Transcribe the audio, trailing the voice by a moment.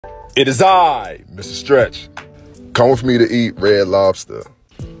It is I, Mr. Stretch. Come with me to eat Red Lobster.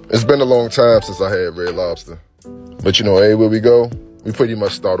 It's been a long time since I had Red Lobster. But you know, everywhere we go, we pretty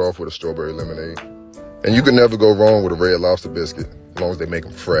much start off with a strawberry lemonade. And you can never go wrong with a Red Lobster biscuit, as long as they make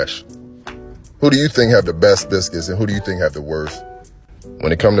them fresh. Who do you think have the best biscuits and who do you think have the worst?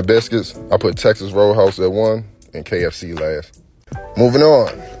 When it comes to biscuits, I put Texas Roadhouse at 1 and KFC last. Moving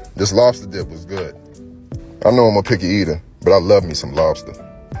on, this lobster dip was good. I know I'm a picky eater, but I love me some lobster.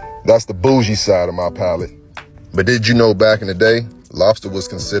 That's the bougie side of my palate. But did you know back in the day, lobster was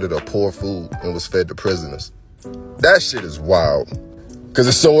considered a poor food and was fed to prisoners? That shit is wild, because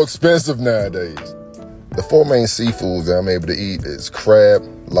it's so expensive nowadays. The 4 main seafoods that I'm able to eat is crab,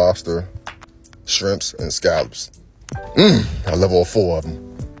 lobster, shrimps, and scallops. I love all 4 of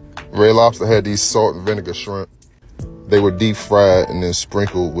them. Red Lobster had these salt and vinegar shrimp. They were deep fried and then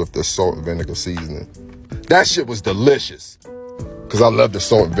sprinkled with the salt and vinegar seasoning. That shit was delicious, because I love the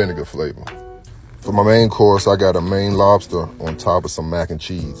salt and vinegar flavor. For my main course, I got a Maine lobster on top of some mac and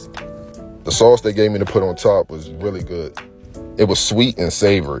cheese. The sauce they gave me to put on top was really good. It was sweet and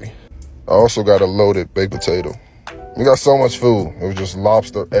savory. I also got a loaded baked potato. We got so much food. It was just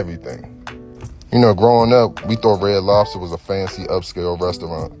lobster everything. You know, growing up, we thought Red Lobster was a fancy upscale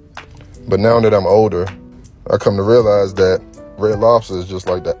restaurant. But now that I'm older, I come to realize that Red Lobster is just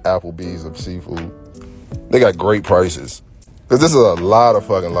like the Applebee's of seafood. They got great prices, because this is a lot of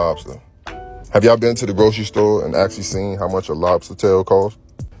fucking lobster. Have y'all been to the grocery store and actually seen how much a lobster tail costs?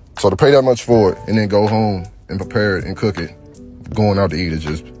 So to pay that much for it and then go home and prepare it and cook it, going out to eat is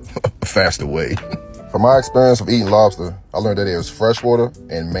just a faster way. From my experience of eating lobster, I learned that there's freshwater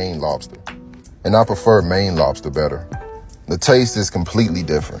and Maine lobster. And I prefer Maine lobster better. The taste is completely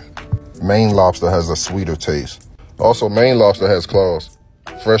different. Maine lobster has a sweeter taste. Also, Maine lobster has claws.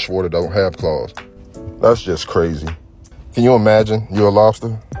 Freshwater don't have claws. That's just crazy. Can you imagine you're a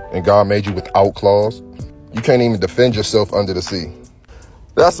lobster and God made you without claws? You can't even defend yourself under the sea.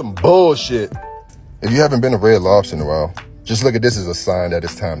 That's some bullshit. If you haven't been to Red Lobster in a while, just look at this as a sign that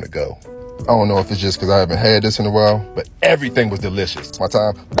it's time to go. I don't know if it's just because I haven't had this in a while, but everything was delicious. My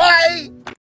time. Bye!